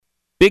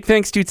Big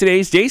thanks to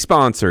today's day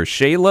sponsor,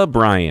 Shayla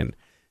Bryan.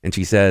 And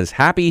she says,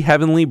 happy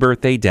heavenly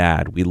birthday,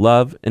 Dad. We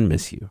love and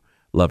miss you.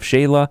 Love,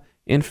 Shayla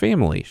and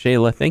family.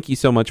 Shayla, thank you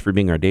so much for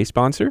being our day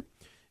sponsor.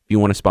 If you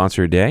want to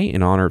sponsor a day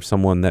in honor of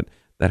someone that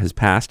has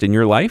passed in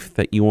your life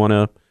that you want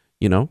to,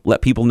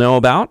 let people know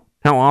about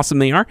how awesome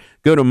they are,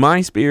 go to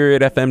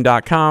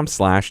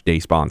myspiritfm.com/day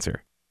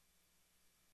sponsor.